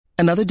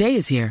Another day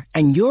is here,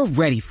 and you're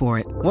ready for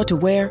it. What to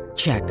wear?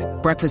 Check.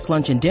 Breakfast,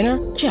 lunch, and dinner?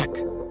 Check.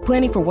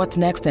 Planning for what's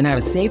next and how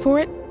to save for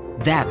it?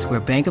 That's where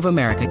Bank of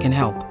America can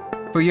help.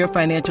 For your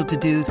financial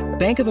to-dos,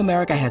 Bank of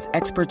America has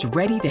experts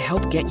ready to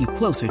help get you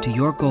closer to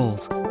your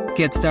goals.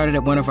 Get started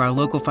at one of our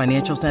local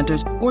financial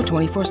centers or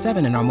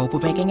 24/7 in our mobile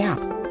banking app.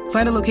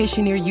 Find a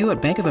location near you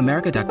at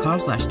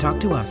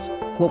bankofamerica.com/talktous.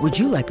 What would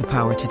you like the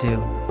power to do?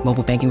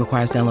 Mobile banking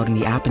requires downloading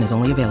the app and is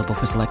only available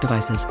for select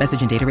devices.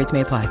 Message and data rates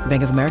may apply.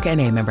 Bank of America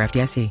N.A., member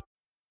FDIC.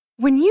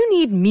 When you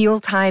need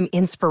mealtime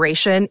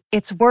inspiration,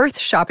 it's worth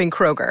shopping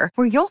Kroger,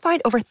 where you'll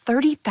find over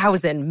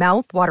 30,000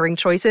 mouth-watering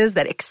choices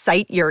that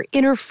excite your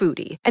inner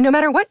foodie. And no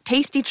matter what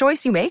tasty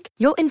choice you make,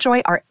 you'll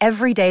enjoy our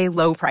everyday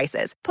low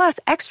prices, plus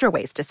extra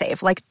ways to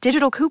save, like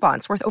digital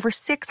coupons worth over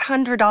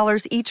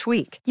 $600 each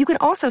week. You can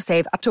also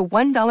save up to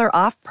 $1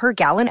 off per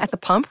gallon at the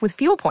pump with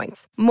fuel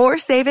points. More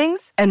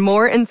savings and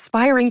more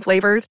inspiring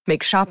flavors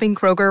make shopping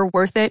Kroger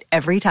worth it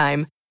every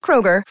time.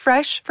 Kroger,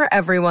 fresh for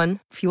everyone.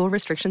 Fuel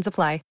restrictions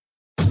apply.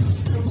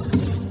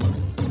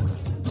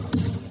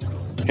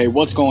 Hey,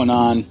 what's going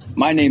on?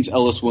 My name's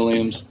Ellis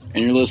Williams,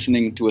 and you're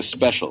listening to a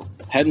special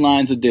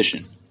Headlines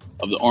edition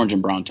of the Orange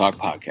and Brown Talk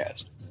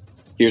podcast.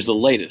 Here's the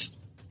latest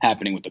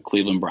happening with the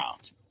Cleveland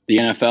Browns. The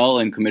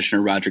NFL and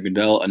Commissioner Roger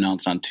Goodell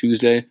announced on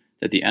Tuesday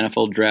that the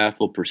NFL draft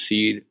will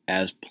proceed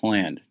as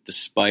planned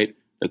despite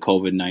the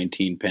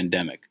COVID-19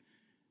 pandemic.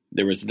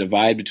 There was a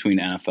divide between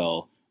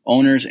NFL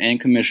owners and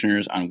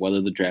commissioners on whether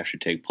the draft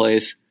should take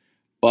place,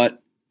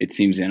 but it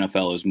seems the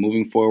NFL is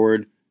moving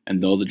forward.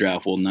 And though the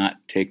draft will not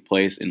take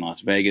place in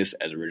Las Vegas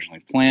as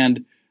originally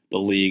planned, the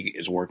league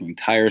is working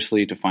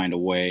tirelessly to find a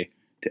way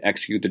to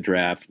execute the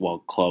draft while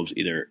clubs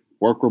either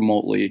work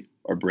remotely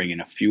or bring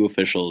in a few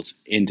officials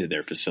into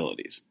their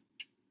facilities.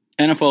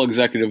 NFL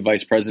Executive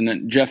Vice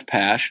President Jeff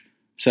Pash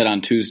said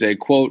on Tuesday,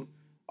 quote,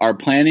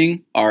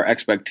 our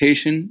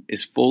expectation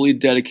is fully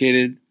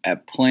dedicated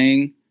at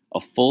playing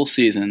a full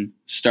season,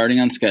 starting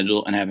on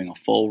schedule, and having a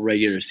full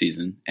regular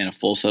season and a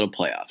full set of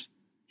playoffs.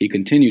 He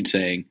continued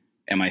saying,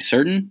 am I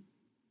certain?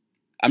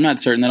 I'm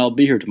not certain that I'll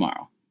be here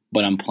tomorrow,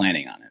 but I'm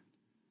planning on it.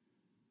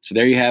 So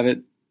there you have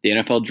it. The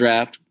NFL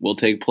draft will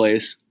take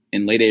place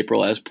in late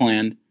April as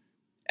planned.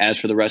 As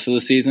for the rest of the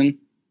season,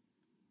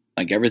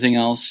 like everything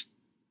else,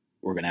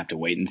 we're going to have to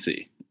wait and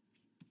see.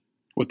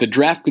 With the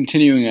draft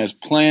continuing as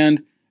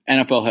planned,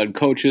 NFL head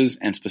coaches,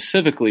 and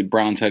specifically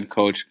Browns head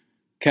coach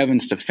Kevin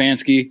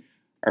Stefanski,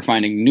 are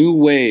finding new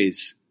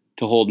ways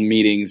to hold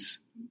meetings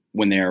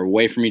when they are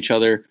away from each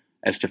other,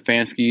 as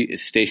Stefanski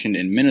is stationed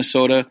in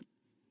Minnesota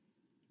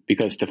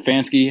because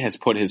Stefanski has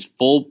put his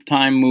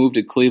full-time move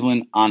to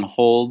Cleveland on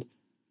hold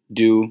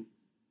due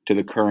to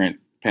the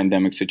current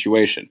pandemic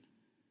situation.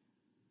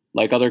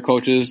 Like other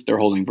coaches, they're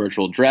holding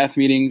virtual draft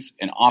meetings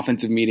and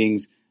offensive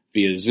meetings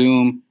via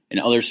Zoom and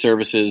other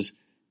services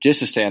just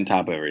to stay on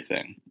top of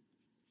everything.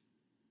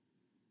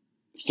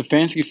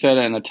 Stefanski said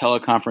in a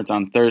teleconference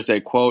on Thursday,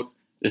 quote,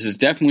 this is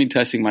definitely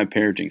testing my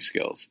parenting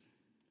skills.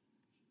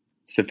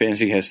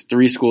 Stefanski has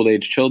 3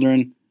 school-age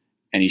children,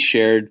 and he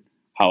shared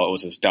how it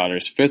was his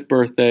daughter's 5th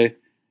birthday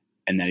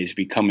and that he's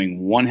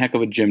becoming one heck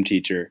of a gym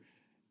teacher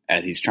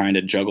as he's trying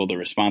to juggle the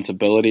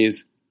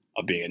responsibilities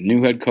of being a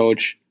new head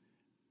coach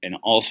and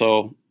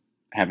also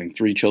having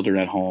 3 children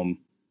at home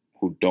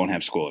who don't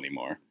have school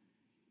anymore.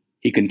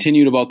 He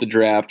continued about the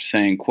draft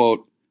saying,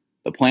 quote,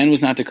 the plan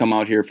was not to come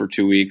out here for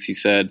 2 weeks. He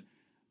said,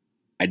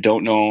 I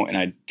don't know, and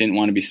I didn't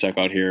want to be stuck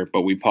out here,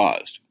 but we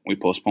paused. We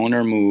postponed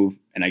our move,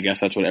 and I guess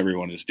that's what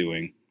everyone is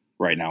doing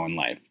right now in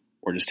life.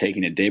 We're just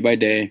taking it day by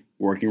day,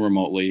 working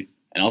remotely,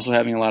 and also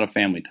having a lot of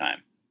family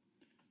time.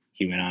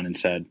 He went on and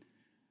said,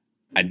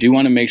 I do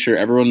want to make sure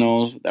everyone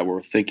knows that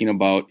we're thinking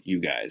about you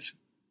guys,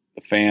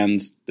 the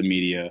fans, the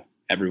media,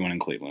 everyone in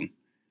Cleveland.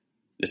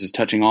 This is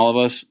touching all of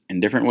us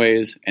in different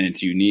ways, and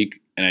it's unique,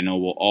 and I know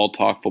we'll all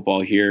talk football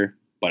here,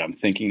 but I'm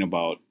thinking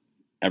about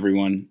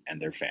everyone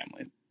and their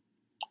family.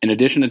 In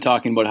addition to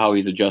talking about how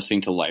he's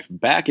adjusting to life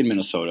back in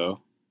Minnesota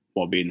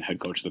while being the head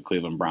coach of the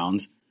Cleveland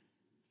Browns,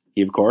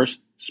 he, of course,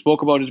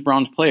 spoke about his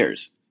Browns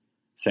players,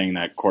 saying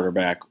that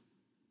quarterback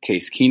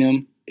Case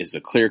Keenum is the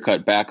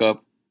clear-cut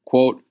backup.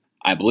 Quote,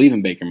 I believe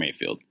in Baker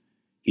Mayfield.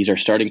 He's our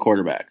starting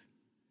quarterback.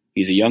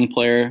 He's a young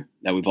player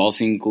that we've all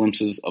seen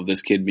glimpses of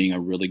this kid being a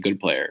really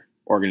good player.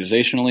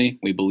 Organizationally,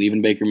 we believe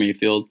in Baker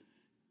Mayfield,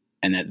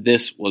 and that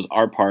this was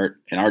our part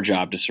and our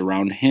job to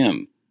surround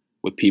him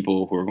with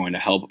people who are going to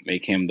help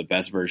make him the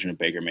best version of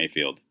Baker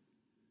Mayfield.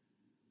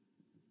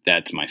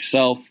 That's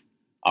myself,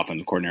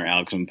 offensive coordinator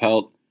Alex Van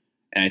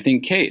and I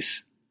think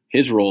Case,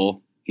 his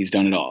role, he's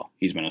done it all.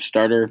 He's been a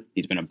starter,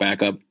 he's been a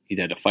backup, he's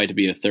had to fight to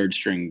be a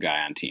third-string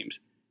guy on teams.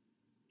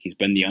 He's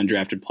been the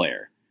undrafted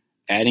player.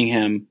 Adding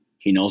him,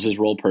 he knows his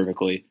role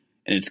perfectly,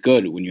 and it's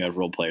good when you have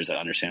role players that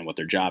understand what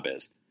their job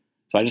is.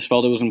 So I just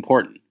felt it was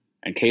important,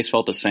 and Case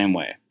felt the same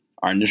way.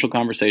 Our initial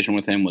conversation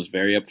with him was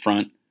very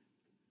upfront,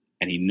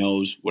 and he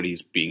knows what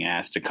he's being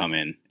asked to come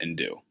in and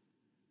do.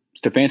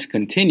 Stefanski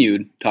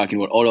continued talking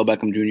about Odell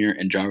Beckham Jr.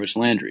 and Jarvis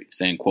Landry,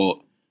 saying,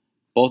 quote,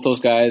 both those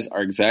guys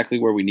are exactly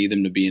where we need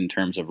them to be in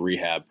terms of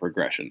rehab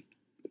progression.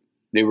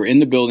 They were in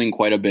the building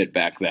quite a bit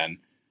back then,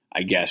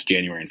 I guess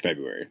January and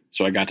February.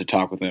 So I got to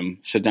talk with them,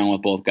 sit down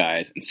with both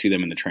guys, and see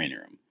them in the training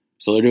room.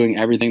 So they're doing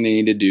everything they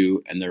need to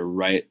do, and they're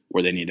right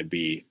where they need to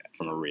be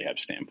from a rehab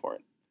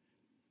standpoint.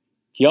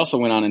 He also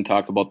went on and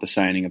talked about the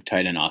signing of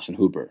tight end Austin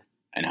Hooper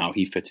and how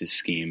he fits his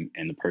scheme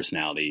and the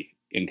personality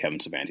in Kevin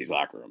Stefanski's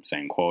locker room,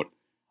 saying, quote,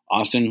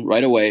 Austin,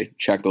 right away,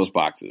 check those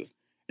boxes.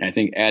 And I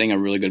think adding a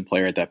really good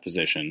player at that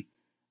position,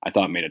 I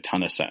thought made a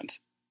ton of sense.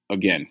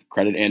 Again,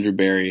 credit Andrew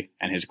Berry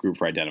and his group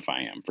for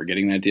identifying him, for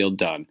getting that deal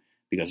done,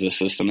 because this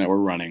system that we're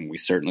running, we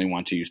certainly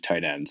want to use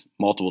tight ends,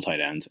 multiple tight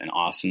ends, and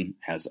Austin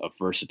has a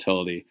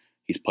versatility.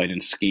 He's played in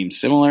schemes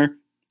similar to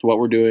what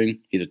we're doing.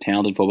 He's a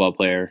talented football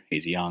player.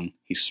 He's young.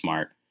 He's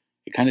smart.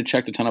 It kind of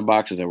checked a ton of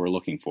boxes that we're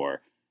looking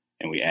for,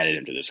 and we added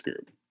him to this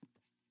group.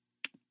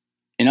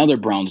 In other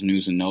Browns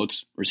news and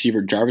notes,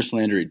 receiver Jarvis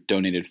Landry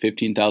donated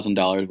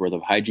 $15,000 worth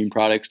of hygiene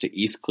products to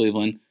East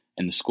Cleveland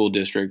and the school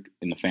district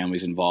and the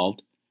families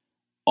involved.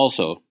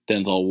 Also,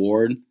 Denzel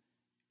Ward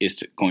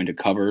is going to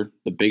cover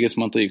the biggest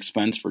monthly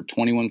expense for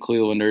 21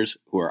 Clevelanders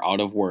who are out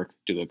of work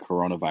due to the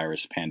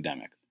coronavirus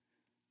pandemic.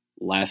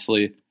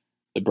 Lastly,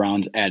 the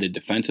Browns added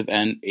defensive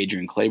end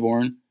Adrian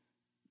Claiborne.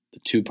 The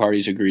two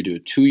parties agreed to a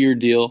 2-year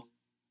deal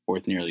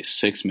worth nearly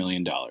 $6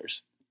 million.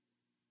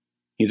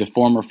 He's a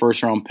former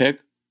first-round pick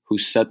who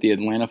set the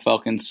Atlanta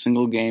Falcons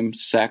single-game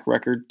sack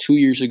record 2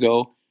 years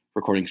ago,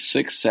 recording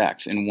 6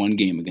 sacks in one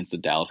game against the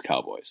Dallas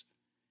Cowboys.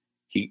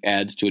 He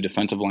adds to a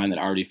defensive line that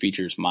already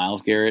features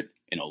Myles Garrett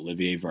and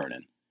Olivier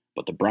Vernon.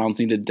 But the Browns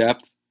needed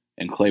depth,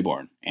 and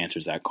Claiborne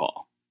answers that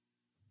call.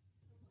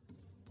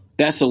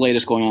 That's the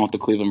latest going on with the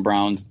Cleveland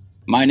Browns.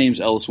 My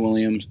name's Ellis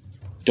Williams.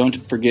 Don't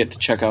forget to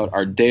check out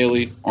our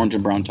daily Orange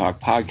and Brown Talk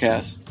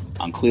podcast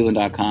on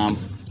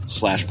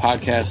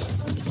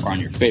cleveland.com/podcast or on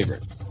your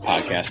favorite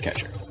podcast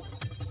catcher.